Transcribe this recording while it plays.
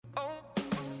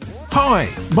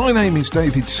Hi, my name is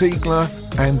David Siegler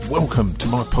and welcome to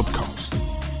my podcast.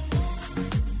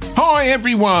 Hi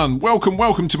everyone,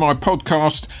 welcome to my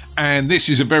podcast, and this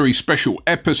is a very special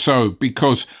episode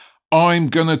because I'm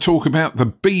going to talk about the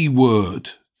B word,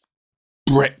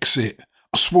 Brexit.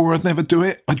 I swore I'd never do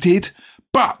it, I did,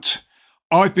 but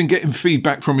I've been getting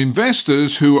feedback from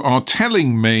investors who are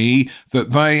telling me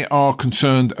that they are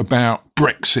concerned about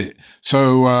Brexit.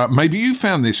 So maybe you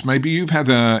found this, maybe you've had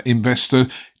an investor,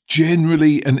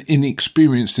 generally an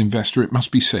inexperienced investor, it must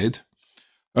be said,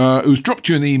 who's dropped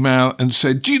you an email and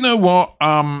said, do you know what,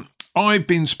 I've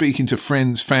been speaking to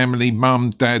friends, family, mum,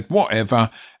 dad, whatever,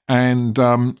 and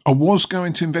I was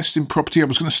going to invest in property, I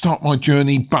was going to start my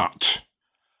journey, but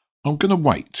I'm going to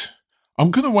wait.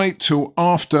 I'm going to wait till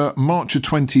after March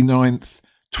 29th,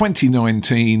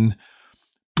 2019,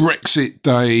 Brexit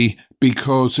Day,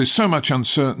 because there's so much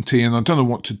uncertainty and I don't know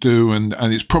what to do, and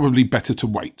it's probably better to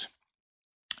wait.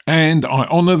 And I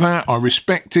honour that, I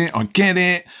respect it, I get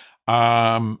it.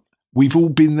 We've all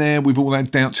been there, we've all had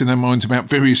doubts in our minds about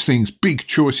various things, big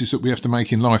choices that we have to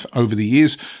make in life over the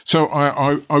years. So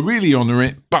I really honour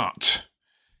it, but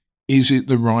is it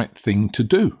the right thing to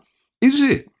do? Is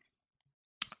it?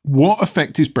 What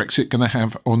effect is Brexit going to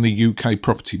have on the UK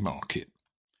property market?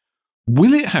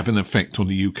 Will it have an effect on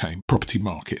the UK property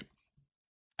market?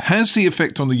 Has the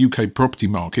effect on the UK property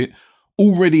market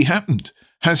already happened?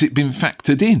 Has it been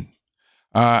factored in?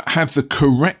 Have the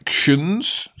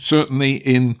corrections, certainly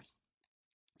in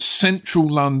central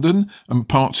London and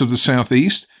parts of the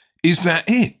southeast, is that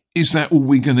it? Is that all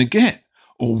we're going to get?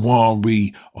 Or are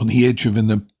we on the edge of an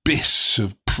abyss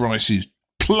of prices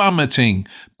plummeting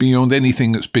beyond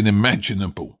anything that's been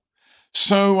imaginable?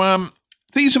 So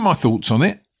these are my thoughts on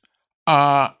it.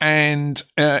 And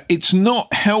it's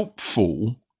not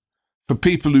helpful for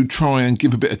people who try and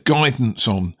give a bit of guidance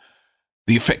on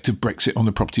the effect of Brexit on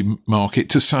the property market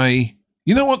to say,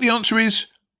 you know what the answer is?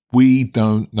 We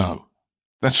don't know.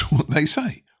 That's what they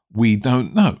say. We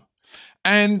don't know.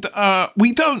 And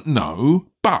we don't know,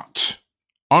 but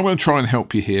I want to try and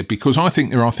help you here because I think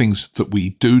there are things that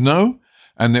we do know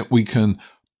and that we can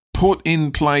put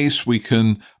in place, we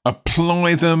can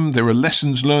apply them. There are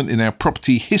lessons learned in our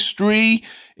property history,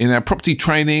 in our property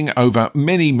training over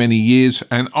many, many years,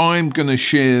 and I'm going to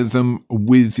share them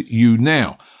with you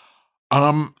now.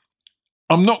 I'm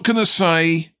not going to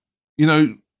say, we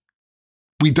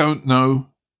don't know.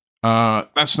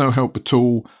 That's no help at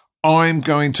all. I'm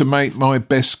going to make my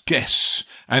best guess.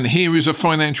 And here is a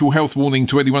financial health warning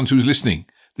to anyone who's listening.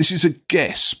 This is a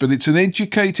guess, but it's an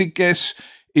educated guess.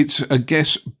 It's a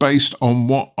guess based on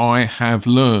what I have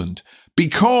learned.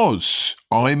 Because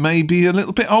I may be a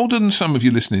little bit older than some of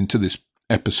you listening to this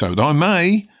episode.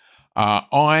 I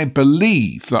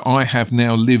believe that I have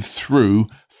now lived through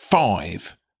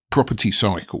 5 property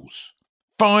cycles.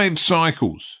 5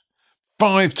 cycles.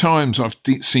 5 times I've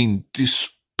seen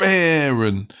despair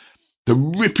and the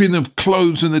ripping of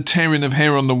clothes and the tearing of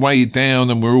hair on the way down,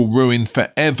 and we're all ruined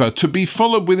forever, to be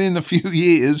followed within a few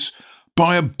years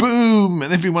by a boom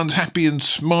and everyone's happy and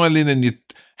smiling and your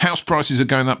house prices are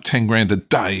going up 10 grand a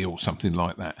day or something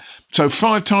like that. So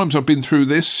 5 times I've been through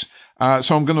this.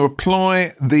 So I'm going to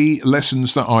apply the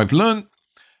lessons that I've learned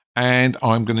and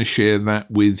I'm going to share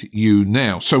that with you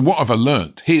now. So what have I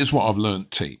learned? Here's what I've learned,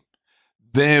 team.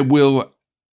 There will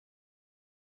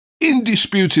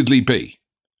indisputably be,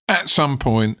 at some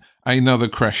point, another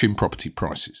crash in property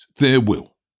prices. There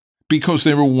will, because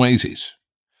there always is.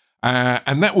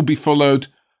 And that will be followed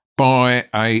by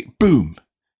a boom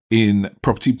in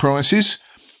property prices.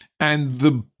 And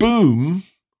the boom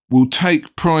will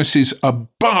take prices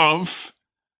above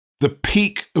the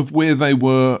peak of where they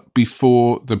were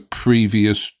before the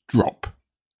previous drop.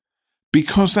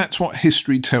 Because that's what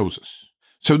history tells us.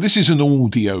 So this is an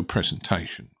audio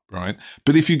presentation, right?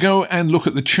 But if you go and look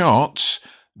at the charts,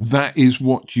 that is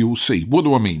what you'll see. What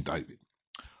do I mean, David?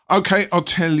 Okay, I'll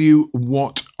tell you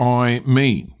what I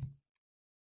mean.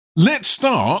 Let's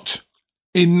start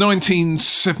in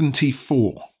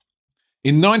 1974.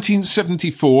 In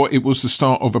 1974, it was the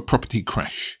start of a property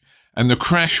crash, and the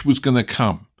crash was going to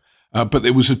come. But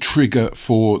there was a trigger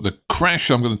for the crash.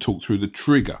 I'm going to talk through the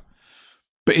trigger.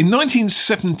 But in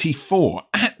 1974,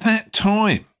 at that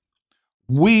time,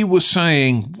 we were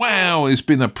saying, wow, there's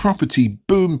been a property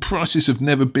boom. Prices have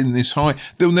never been this high.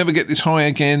 They'll never get this high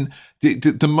again.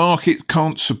 The market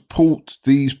can't support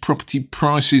these property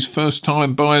prices.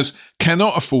 First-time buyers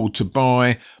cannot afford to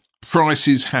buy.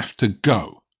 Prices have to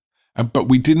go. But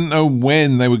we didn't know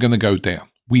when they were going to go down.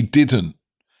 We didn't.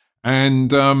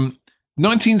 And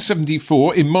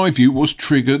 1974, in my view, was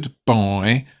triggered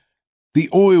by the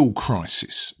oil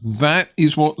crisis. That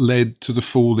is what led to the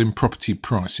fall in property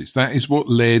prices. That is what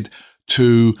led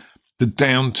to the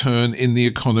downturn in the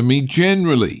economy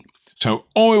generally. So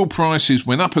oil prices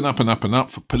went up and up and up and up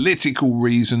for political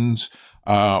reasons.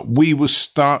 We were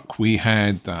stuck. We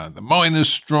had the miners'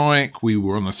 strike. We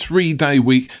were on a 3-day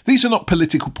week. These are not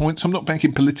political points. I'm not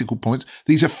making political points.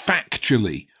 These are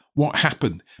factually what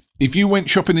happened. If you went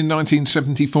shopping in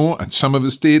 1974, and some of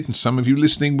us did, and some of you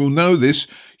listening will know this,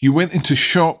 you went into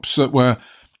shops that were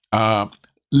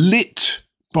lit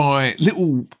by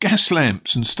little gas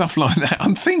lamps and stuff like that.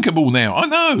 Unthinkable now. I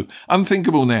know,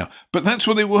 unthinkable now. But that's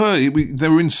what they were. They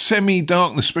were in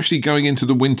semi-darkness, especially going into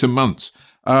the winter months,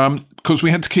 because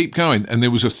we had to keep going. And there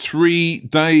was a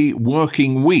 3-day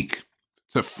working week.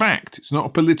 It's a fact. It's not a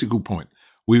political point.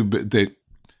 The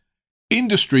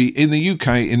industry in the UK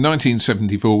in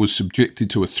 1974 was subjected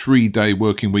to a 3-day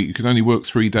working week. You could only work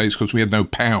 3 days because we had no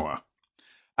power.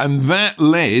 And that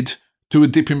led to a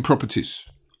dip in properties.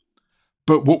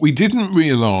 But what we didn't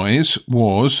realise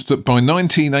was that by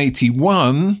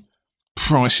 1981,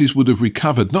 prices would have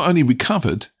recovered. Not only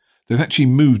recovered, they'd actually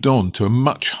moved on to a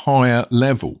much higher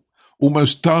level,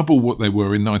 almost double what they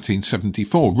were in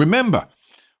 1974. Remember,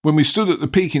 when we stood at the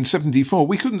peak in 74,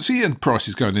 we couldn't see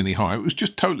prices going any higher. It was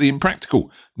just totally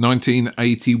impractical.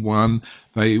 1981,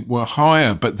 they were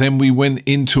higher. But then we went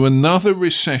into another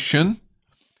recession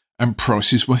and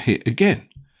prices were hit again.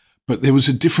 But there was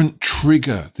a different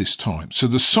trigger this time. So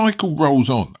the cycle rolls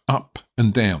on, up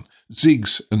and down,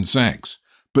 zigs and zags.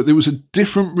 But there was a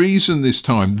different reason this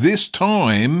time. This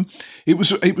time, it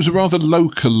was a rather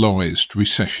localised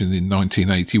recession in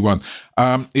 1981.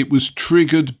 It was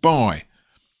triggered by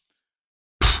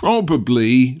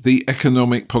probably the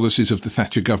economic policies of the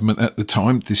Thatcher government at the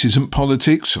time. This isn't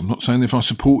politics. I'm not saying if I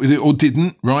supported it or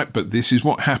didn't, right? But this is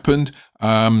what happened.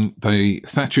 The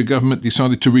Thatcher government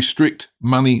decided to restrict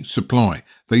money supply.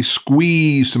 They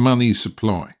squeezed money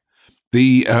supply.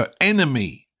 The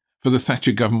enemy for the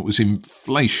Thatcher government was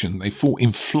inflation. They fought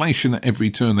inflation at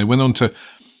every turn. They went on to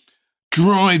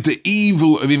drive the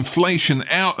evil of inflation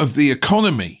out of the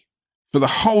economy. For the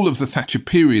whole of the Thatcher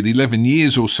period, 11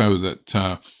 years or so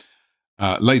that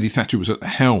Lady Thatcher was at the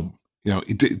helm,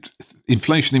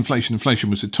 inflation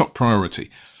was the top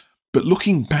priority. But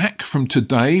looking back from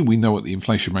today, we know what the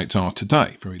inflation rates are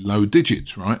today, very low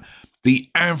digits, right? The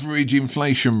average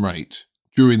inflation rate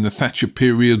during the Thatcher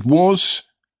period was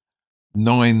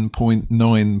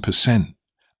 9.9%.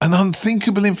 An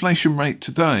unthinkable inflation rate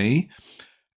today.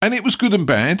 And it was good and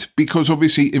bad because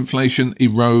obviously inflation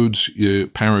erodes your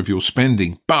power of your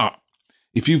spending. But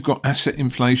if you've got asset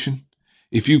inflation,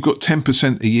 if you've got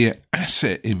 10% a year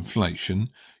asset inflation,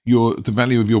 the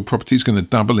value of your property is going to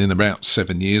double in about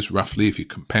 7 years, roughly, if you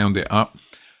compound it up.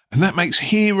 And that makes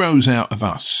heroes out of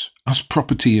us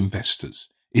property investors.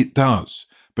 It does.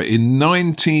 But in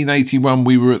 1981,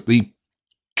 we were at the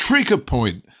trigger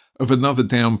point of another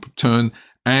downturn,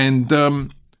 and the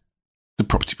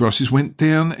property prices went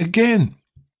down again.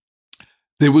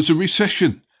 There was a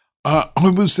recession. I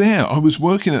was there. I was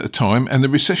working at the time, and the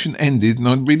recession ended, and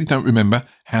I really don't remember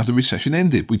how the recession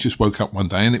ended. We just woke up one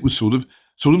day, and it was sort of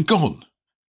gone.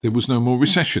 There was no more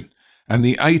recession. And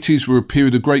the 80s were a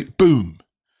period of great boom.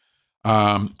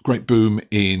 Great boom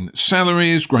in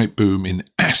salaries, great boom in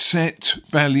asset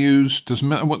values. Doesn't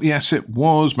matter what the asset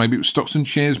was. Maybe it was stocks and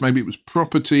shares. Maybe it was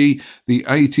property. The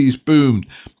 80s boomed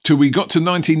till we got to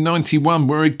 1991,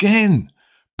 where again,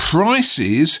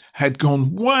 prices had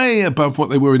gone way above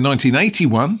what they were in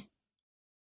 1981.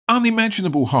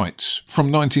 Unimaginable heights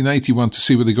from 1981 to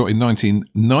see where they got in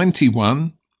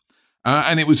 1991.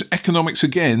 And it was economics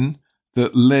again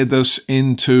that led us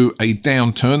into a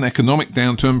downturn, economic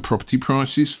downturn. Property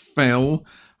prices fell.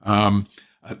 At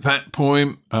that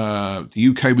point,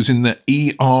 the UK was in the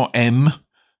ERM,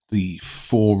 the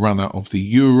forerunner of the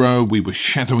euro. We were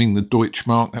shadowing the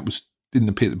Deutschmark. That didn't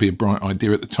appear to be a bright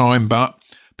idea at the time, but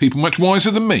people much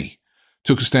wiser than me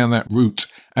took us down that route,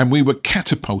 and we were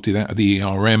catapulted out of the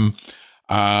ERM.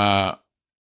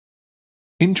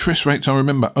 Interest rates, I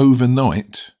remember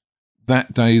overnight,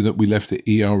 that day that we left the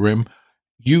ERM,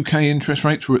 UK interest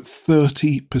rates were at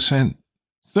 30%.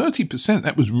 30%,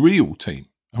 that was real, team.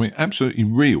 I mean, absolutely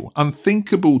real.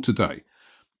 Unthinkable today.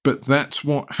 But that's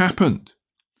what happened.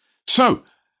 So,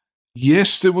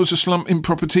 yes, there was a slump in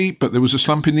property, but there was a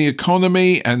slump in the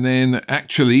economy. And then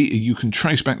actually, you can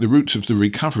trace back the roots of the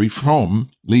recovery from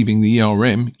leaving the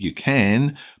ERM. You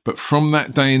can. But from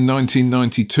that day in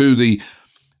 1992, the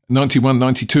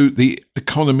 91-92, the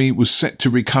economy was set to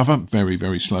recover very,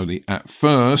 very slowly at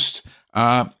first.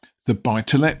 The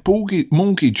buy-to-let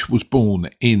mortgage was born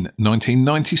in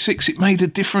 1996. It made a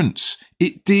difference.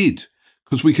 It did.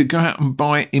 because we could go out and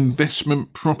buy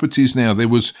investment properties now. There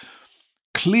was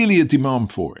clearly a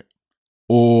demand for it,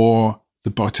 or the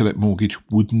buy-to-let mortgage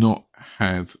would not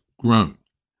have grown.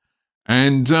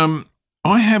 And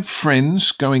I have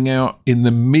friends going out in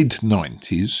the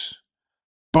mid-90s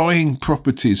buying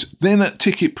properties, then at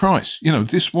ticket price.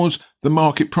 This was the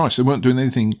market price. They weren't doing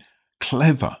anything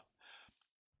clever.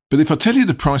 But if I tell you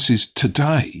the prices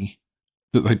today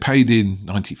that they paid in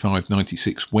 95,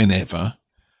 96, whenever,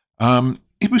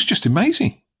 it was just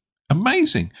amazing.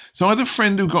 Amazing. So I had a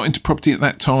friend who got into property at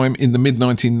that time in the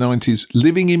mid-1990s,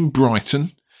 living in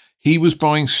Brighton. He was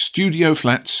buying studio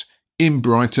flats in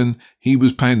Brighton. He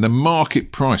was paying the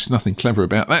market price. Nothing clever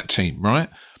about that team, right?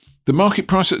 The market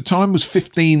price at the time was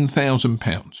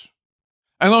 £15,000.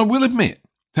 And I will admit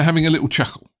to having a little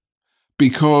chuckle,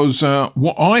 because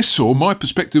what I saw, my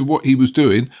perspective of what he was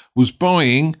doing, was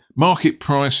buying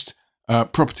market-priced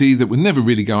property that would never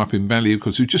really go up in value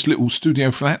because it was just little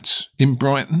studio flats in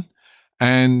Brighton.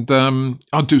 And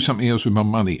I'd do something else with my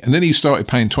money. And then he started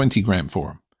paying 20 grand for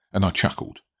them, and I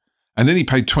chuckled. And then he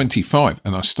paid 25,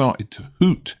 and I started to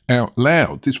hoot out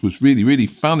loud. This was really, really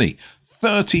funny.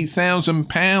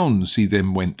 £30,000 he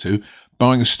then went to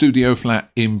buying a studio flat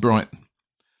in Brighton.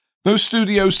 Those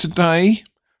studios today,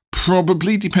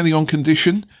 probably, depending on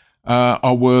condition,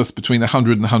 are worth between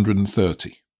 100 and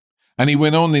 130. And he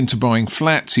went on into buying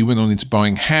flats. He went on into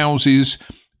buying houses,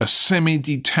 a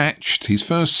semi-detached, his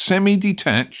first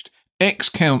semi-detached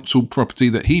ex-council property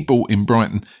that he bought in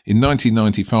Brighton in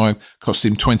 1995 cost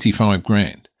him 25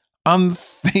 grand.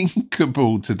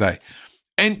 Unthinkable today.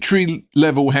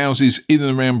 Entry-level houses in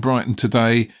and around Brighton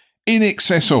today in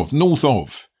excess of, north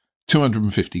of,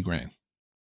 250 grand.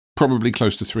 Probably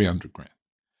close to 300 grand.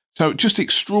 So just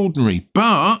extraordinary.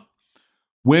 But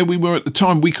where we were at the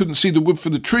time, we couldn't see the wood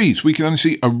for the trees. We could only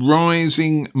see a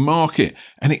rising market.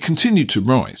 And it continued to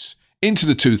rise into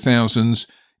the 2000s,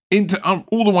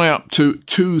 all the way up to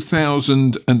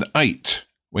 2008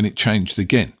 when it changed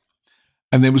again.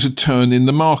 And there was a turn in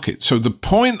the market. So the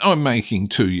point I'm making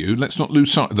to you, let's not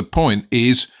lose sight of the point,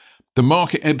 is the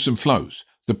market ebbs and flows.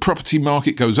 The property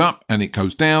market goes up and it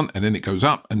goes down, and then it goes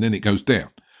up and then it goes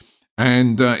down.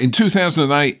 And in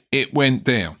 2008, it went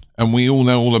down. And we all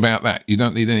know all about that. You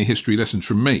don't need any history lessons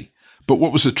from me. But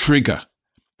what was the trigger?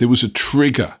 There was a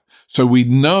trigger. So we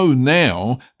know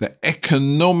now that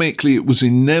economically it was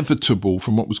inevitable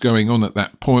from what was going on at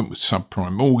that point with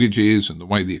subprime mortgages and the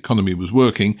way the economy was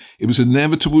working. It was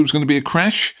inevitable it was going to be a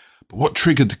crash. But what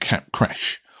triggered the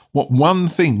crash? What one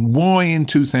thing? Why in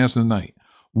 2008?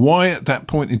 Why at that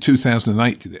point in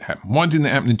 2008 did it happen? Why didn't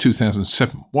it happen in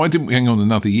 2007? Why didn't we hang on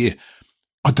another year?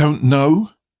 I don't know.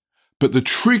 But the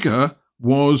trigger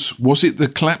was it the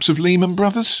collapse of Lehman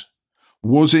Brothers?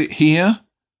 Was it here?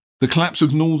 The collapse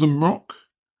of Northern Rock?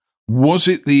 Was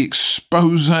it the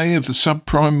expose of the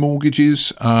subprime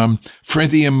mortgages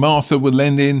Freddie and Martha were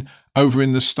lending over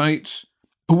in the States?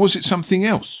 Or was it something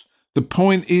else? The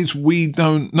point is we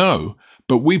don't know,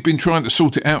 but we've been trying to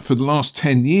sort it out for the last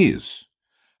 10 years.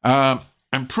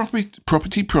 And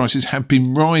property prices have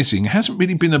been rising. It hasn't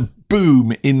really been a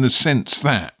boom in the sense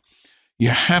that you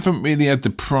haven't really had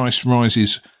the price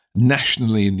rises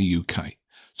nationally in the UK.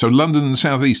 So London and the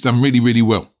South East done really, really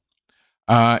well.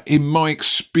 In my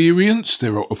experience,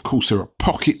 there are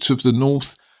pockets of the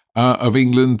north of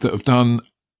England that have done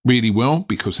really well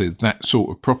because they're that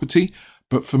sort of property.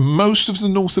 But for most of the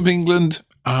north of England,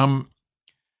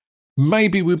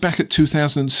 maybe we're back at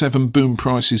 2007 boom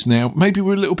prices now. Maybe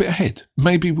we're a little bit ahead.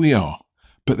 Maybe we are.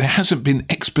 But there hasn't been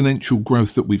exponential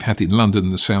growth that we've had in London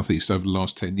and the South East over the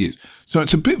last 10 years. So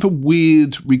it's a bit of a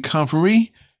weird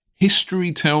recovery.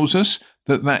 History tells us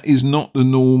that is not the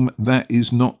norm. That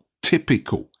is not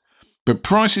typical. But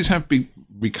prices have been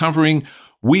recovering.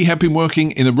 We have been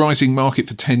working in a rising market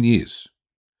for 10 years.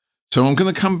 So I'm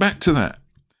going to come back to that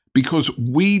because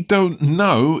we don't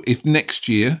know if next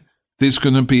year there's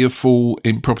going to be a fall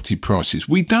in property prices.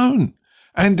 We don't.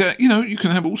 And, you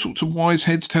can have all sorts of wise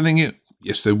heads telling you,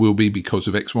 yes, there will be because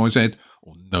of X, Y, Z,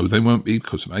 or no, they won't be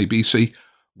because of A, B, C.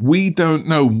 We don't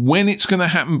know when it's going to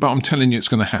happen, but I'm telling you it's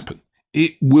going to happen.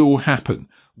 It will happen.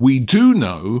 We do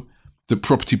know that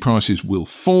property prices will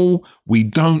fall. We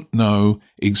don't know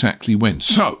exactly when.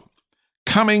 So,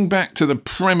 coming back to the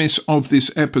premise of this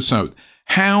episode,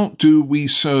 how do we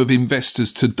serve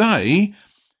investors today?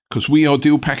 Because we are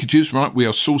deal packages, right? We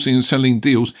are sourcing and selling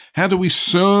deals. How do we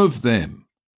serve them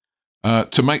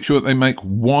to make sure that they make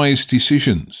wise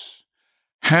decisions?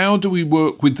 How do we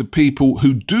work with the people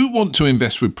who do want to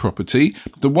invest with property?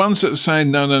 The ones that are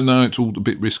saying, no, it's all a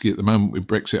bit risky at the moment with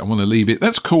Brexit. I want to leave it.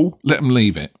 That's cool. Let them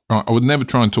leave it. Right? I would never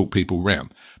try and talk people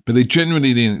around. But they're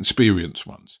generally the inexperienced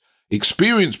ones.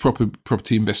 Experienced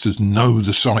property investors know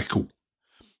the cycle,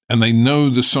 and they know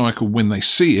the cycle when they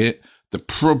see it. The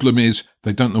problem is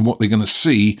they don't know what they're going to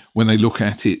see when they look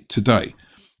at it today.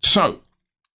 So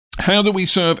how do we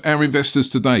serve our investors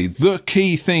today? The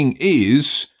key thing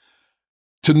is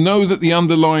to know that the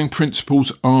underlying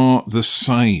principles are the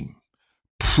same.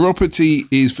 Property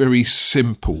is very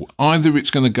simple. Either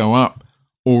it's going to go up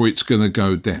or it's going to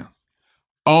go down.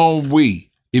 Are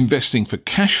we investing for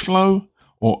cash flow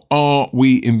or are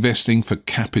we investing for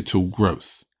capital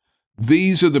growth?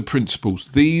 These are the principles.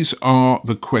 These are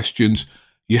the questions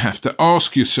you have to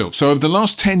ask yourself. So over the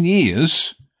last 10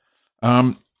 years,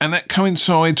 and that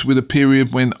coincides with a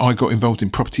period when I got involved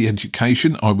in property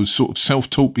education. I was sort of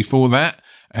self-taught before that,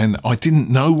 and I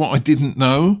didn't know what I didn't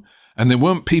know. And there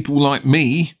weren't people like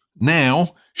me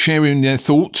now sharing their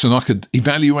thoughts, and I could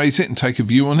evaluate it and take a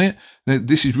view on it.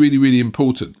 This is really, really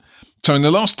important. So in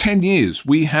the last 10 years,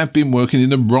 we have been working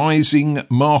in a rising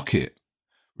market.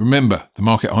 Remember, the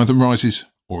market either rises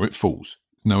or it falls.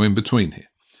 No in between here.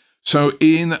 So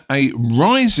in a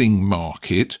rising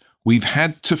market, we've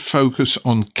had to focus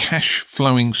on cash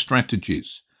flowing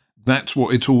strategies. That's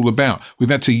what it's all about. We've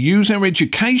had to use our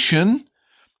education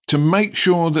to make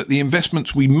sure that the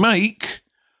investments we make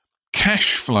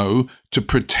cash flow to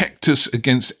protect us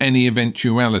against any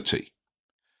eventuality.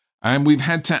 And we've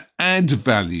had to add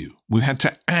value. We've had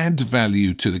to add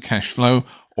value to the cash flow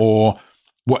or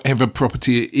whatever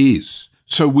property it is.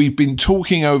 So we've been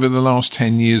talking over the last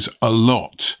 10 years a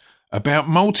lot about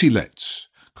multi-lets,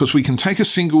 because we can take a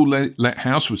single let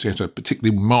house, which has a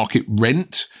particular market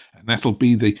rent, and that'll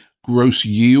be the gross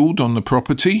yield on the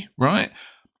property, right?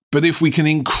 But if we can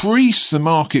increase the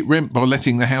market rent by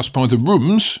letting the house by the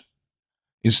rooms,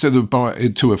 instead of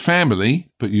to a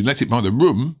family, but you let it by the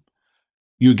room,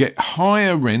 you get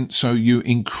higher rent, so you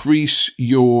increase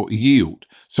your yield.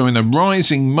 So in a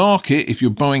rising market, if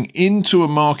you're buying into a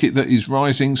market that is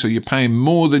rising, so you're paying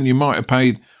more than you might have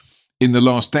paid in the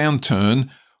last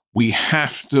downturn, we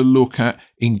have to look at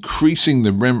increasing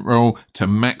the rent roll to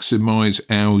maximize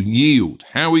our yield.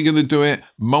 How are we going to do it?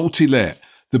 Multi-let,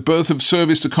 the birth of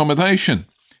serviced accommodation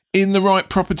in the right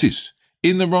properties,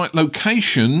 in the right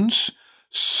locations.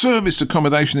 Serviced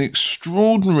accommodation, an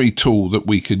extraordinary tool that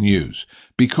we can use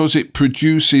because it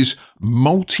produces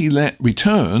multi-let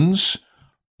returns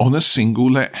on a single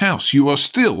let house. You are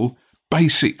still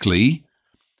basically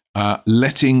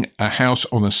letting a house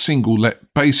on a single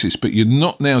let basis, but you're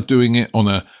not now doing it on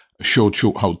a short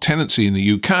hold tenancy in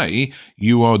the UK.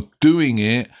 You are doing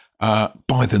it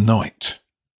by the night,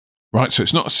 right? So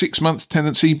it's not a 6 month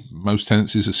tenancy. Most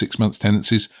tenancies are 6 month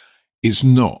tenancies. It's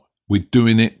not. We're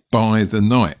doing it by the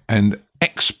night and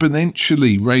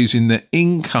exponentially raising the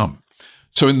income.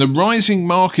 So in the rising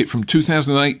market from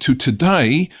 2008 to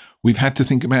today, we've had to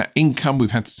think about income.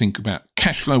 We've had to think about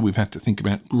cash flow. We've had to think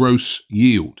about gross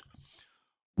yield.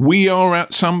 We are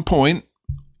at some point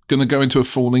going to go into a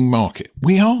falling market.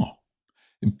 We are.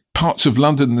 In parts of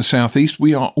London and the southeast,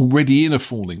 we are already in a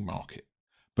falling market.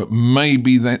 But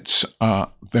maybe that's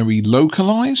very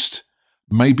localized.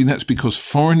 Maybe that's because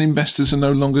foreign investors are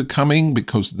no longer coming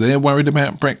because they're worried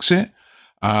about Brexit.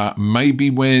 Maybe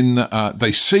when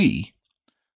they see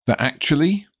that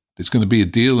actually there's going to be a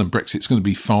deal and Brexit's going to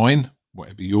be fine,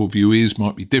 whatever your view is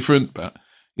might be different. But,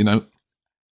 you know,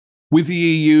 with the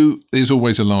EU, there's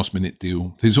always a last minute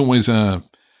deal. There's always a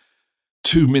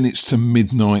 2 minutes to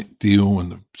midnight deal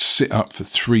and sit up for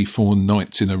 3-4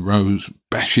 nights in a row,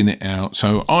 bashing it out.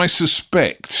 So I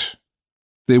suspect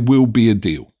there will be a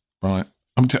deal, right?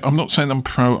 I'm not saying I'm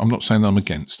pro, I'm not saying I'm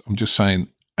against. I'm just saying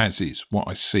as is, what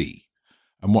I see.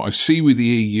 And what I see with the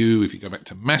EU, if you go back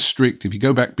to Maastricht, if you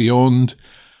go back beyond,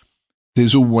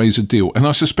 there's always a deal. And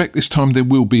I suspect this time there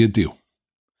will be a deal.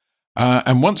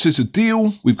 And once there's a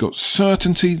deal, we've got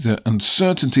certainty. The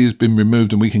uncertainty has been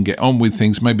removed and we can get on with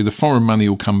things. Maybe the foreign money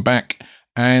will come back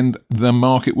and the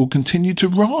market will continue to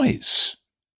rise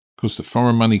because the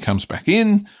foreign money comes back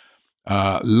in,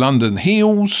 London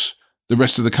heals, the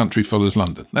rest of the country follows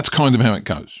London. That's kind of how it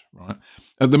goes, right?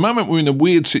 At the moment, we're in a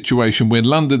weird situation where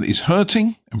London is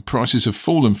hurting and prices have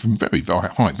fallen from very, very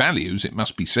high values, it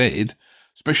must be said,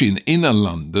 especially in inner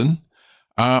London.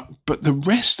 But the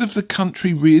rest of the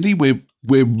country, really, where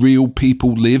real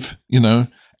people live, you know,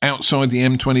 outside the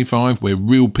M25, where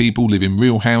real people live in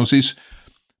real houses,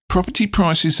 property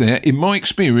prices there, in my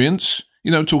experience,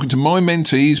 you know, talking to my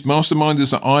mentees,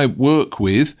 masterminders that I work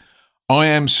with, I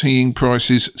am seeing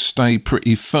prices stay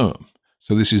pretty firm.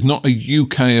 So this is not a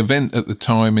UK event at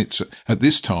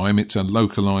this time, it's a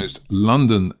localized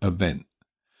London event.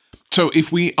 So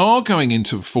if we are going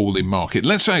into a falling market,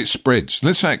 let's say it spreads,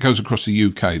 let's say it goes across the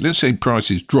UK, let's say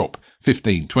prices drop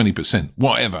 15, 20%,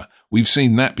 whatever. We've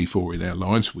seen that before in our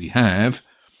lives. We have.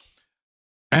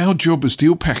 Our job as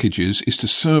deal packagers is to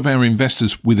serve our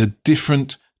investors with a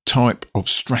different type of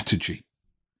strategy.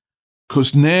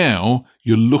 Because now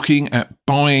you're looking at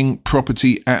buying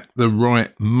property at the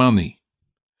right money.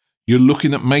 You're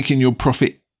looking at making your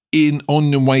profit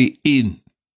on the way in.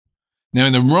 Now,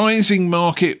 in a rising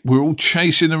market, we're all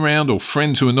chasing around, or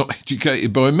friends who are not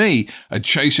educated by me are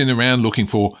chasing around looking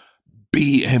for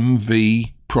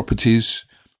BMV properties.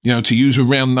 To use a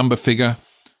round number figure,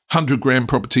 100 grand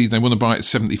property, they want to buy it at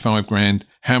 75 grand.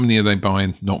 How many are they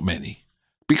buying? Not many.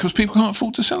 Because people can't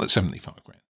afford to sell at 75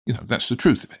 grand. That's the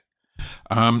truth of it.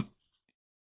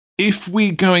 If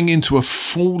we're going into a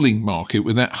falling market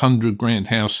where that 100 grand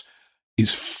house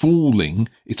is falling,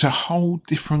 it's a whole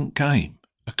different game,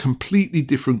 a completely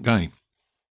different game.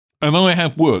 And I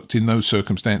have worked in those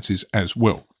circumstances as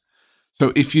well.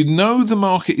 So if you know the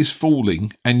market is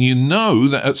falling and you know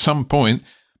that at some point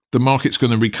the market's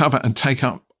going to recover and take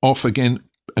off again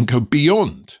and go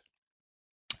beyond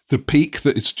the peak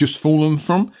that it's just fallen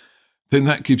from, then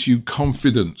that gives you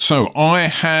confidence. So I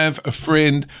have a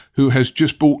friend who has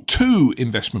just bought 2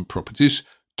 investment properties,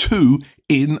 2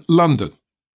 in London,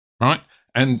 right?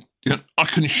 And I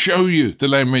can show you the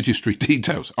land registry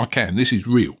details. I can. This is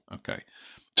real. Okay.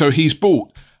 So he's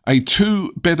bought a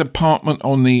 2-bed apartment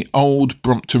on the Old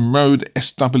Brompton Road,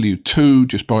 SW2,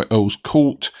 just by Earl's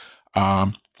Court.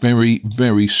 Very,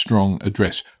 very strong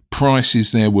address.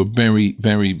 Prices there were very,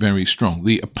 very, very strong.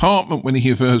 The apartment, when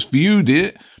he first viewed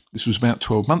it, this was about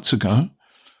 12 months ago,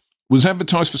 was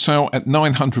advertised for sale at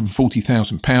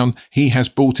 £940,000. He has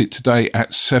bought it today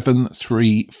at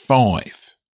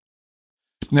 735.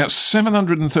 Now,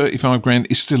 735 grand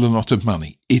is still a lot of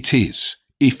money. It is,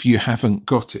 if you haven't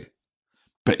got it.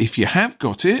 But if you have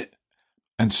got it,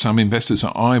 and some investors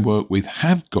that I work with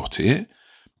have got it,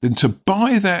 then to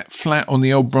buy that flat on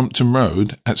the Old Brompton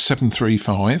Road at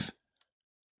 735,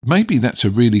 maybe that's a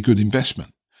really good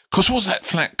investment. Because what's that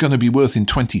flat going to be worth in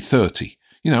 2030?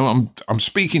 I'm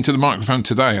speaking to the microphone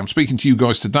today. I'm speaking to you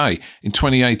guys today in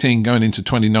 2018 going into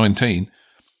 2019.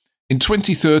 In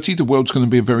 2030, the world's going to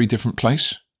be a very different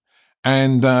place.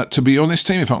 And to be honest,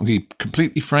 team, if I can be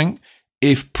completely frank,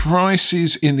 if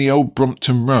prices in the Old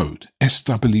Brompton Road,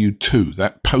 SW2,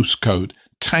 that postcode,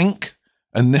 tank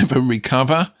and never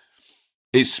recover,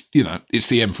 it's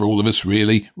the end for all of us,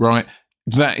 really, right?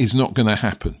 That is not going to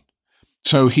happen.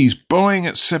 So he's buying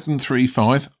at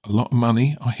 735, a lot of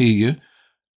money, I hear you,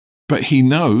 but he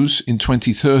knows in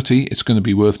 2030 it's going to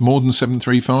be worth more than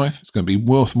 735. It's going to be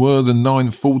worth more than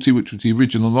 940, which was the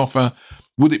original offer.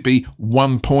 Would it be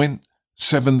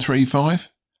 1.735?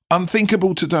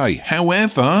 Unthinkable today.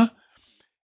 However,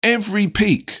 every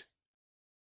peak,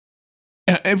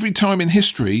 every time in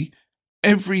history,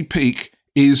 every peak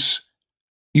is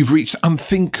you've reached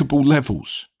unthinkable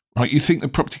levels, right? You think the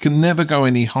property can never go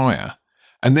any higher.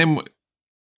 And then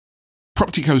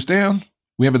property goes down,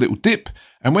 we have a little dip,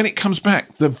 and when it comes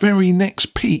back, the very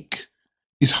next peak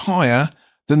is higher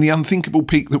than the unthinkable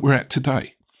peak that we're at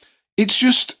today. It's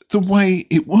just the way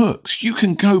it works. You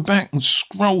can go back and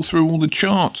scroll through all the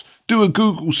charts, do a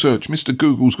Google search. Mr.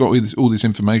 Google's got all this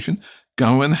information.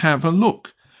 Go and have a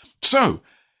look. So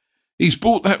he's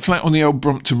bought that flat on the Old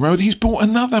Brompton Road. He's bought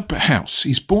another house.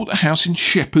 He's bought a house in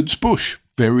Shepherd's Bush,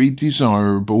 very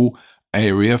desirable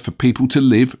area for people to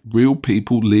live. Real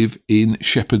people live in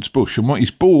Shepherd's Bush. And what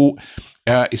he's bought,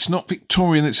 it's not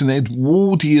Victorian, it's an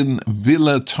Edwardian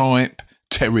villa type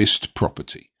terraced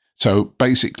property. So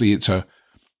basically it's a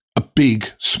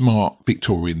big, smart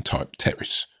Victorian type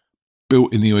terrace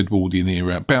built in the Edwardian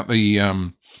era, about the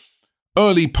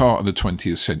early part of the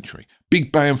 20th century.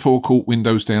 Big bay and forecourt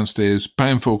windows downstairs,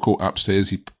 bay and forecourt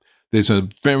upstairs. There's a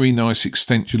very nice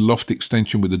loft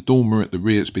extension with a dormer at the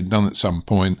rear. It's been done at some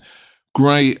point.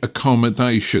 Great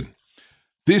accommodation.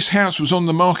 This house was on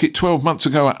the market 12 months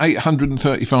ago at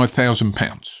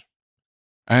 £835,000.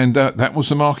 And that was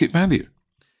the market value.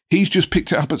 He's just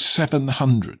picked it up at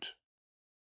 700.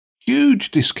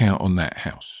 Huge discount on that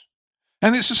house.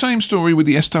 And it's the same story with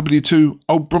the SW2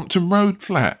 Old Brompton Road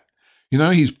flat.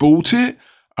 He's bought it.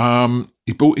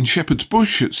 He bought in Shepherd's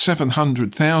Bush at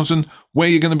 700,000. Where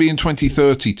are you going to be in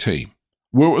 2030, team?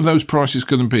 What are those prices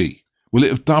going to be? Will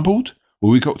it have doubled? Will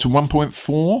we got to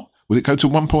 1.4? Will it go to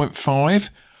 1.5?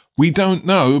 We don't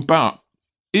know, but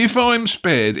if I'm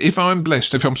spared, if I'm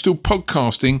blessed, if I'm still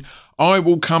podcasting, I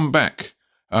will come back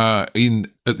at the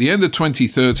end of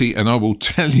 2030 and I will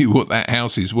tell you what that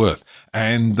house is worth.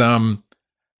 And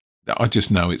I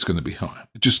just know it's going to be higher.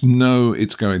 I just know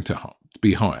it's going to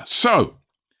be higher. So,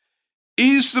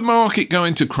 is the market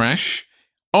going to crash?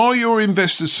 Are your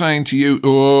investors saying to you,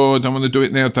 oh, I don't want to do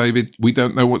it now, David. We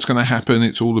don't know what's going to happen.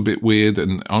 It's all a bit weird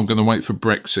and I'm going to wait for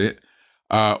Brexit.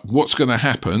 What's going to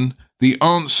happen? The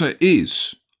answer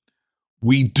is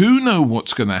we do know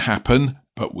what's going to happen,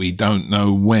 but we don't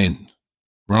know when,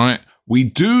 right? We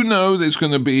do know there's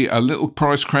going to be a little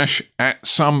price crash at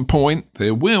some point.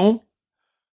 There will.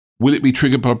 Will it be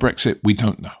triggered by Brexit? We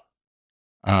don't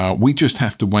know. We just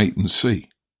have to wait and see.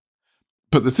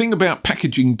 But the thing about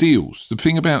packaging deals, the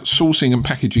thing about sourcing and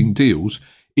packaging deals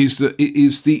is that it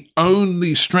is the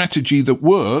only strategy that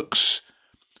works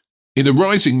in a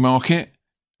rising market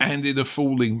and in a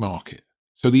falling market.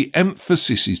 So the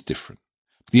emphasis is different.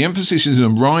 The emphasis in a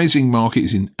rising market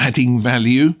is in adding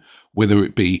value, whether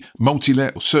it be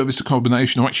multi-let or service to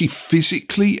combination, or actually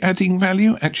physically adding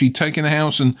value, actually taking a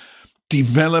house and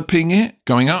developing it,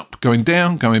 going up, going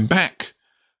down, going back,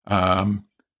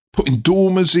 putting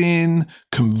dormers in,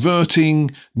 converting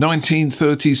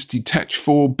 1930s detached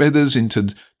 4-bedders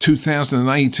into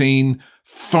 2018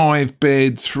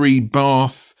 5-bed,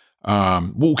 3-bath,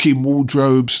 walk-in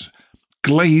wardrobes,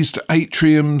 glazed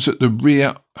atriums at the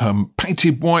rear,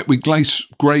 painted white with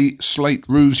grey slate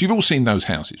roofs. You've all seen those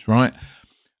houses, right?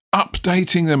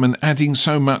 Updating them and adding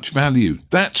so much value.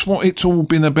 That's what it's all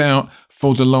been about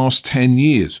for the last 10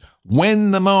 years.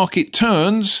 When the market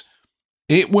turns,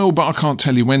 it will, but I can't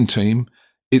tell you when, team.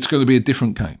 It's going to be a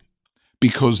different game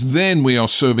because then we are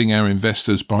serving our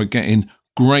investors by getting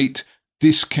great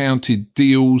discounted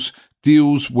deals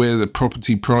where the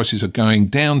property prices are going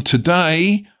down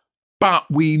today, but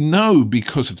we know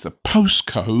because of the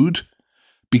postcode,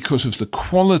 because of the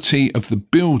quality of the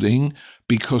building,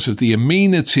 because of the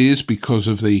amenities, because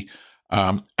of the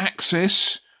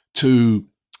access to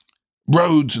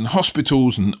roads and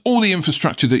hospitals and all the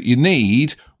infrastructure that you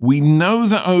need, we know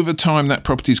that over time that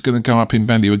property is going to go up in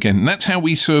value again. And that's how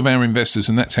we serve our investors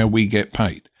and that's how we get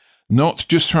paid. Not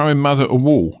just throwing mud at a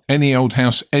wall, any old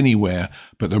house anywhere,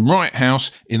 but the right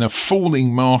house in a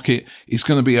falling market is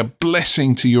going to be a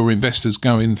blessing to your investors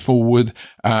going forward,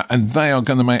 and they are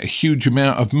going to make a huge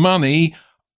amount of money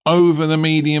over the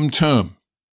medium term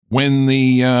when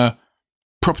the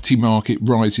property market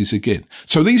rises again.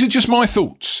 So these are just my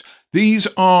thoughts. These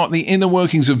are the inner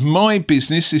workings of my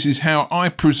business. This is how I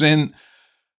present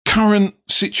current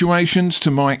situations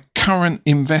to my current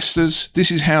investors.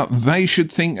 This is how they should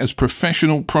think as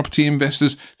professional property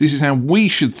investors. This is how we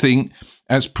should think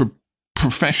as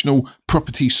professional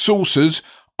property sourcers.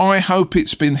 I hope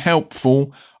it's been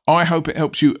helpful. I hope it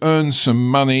helps you earn some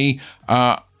money.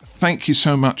 Thank you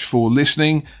so much for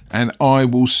listening, and I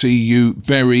will see you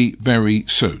very, very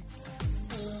soon.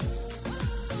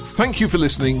 Thank you for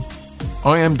listening.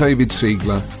 I am David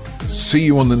Siegler. See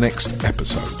you on the next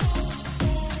episode.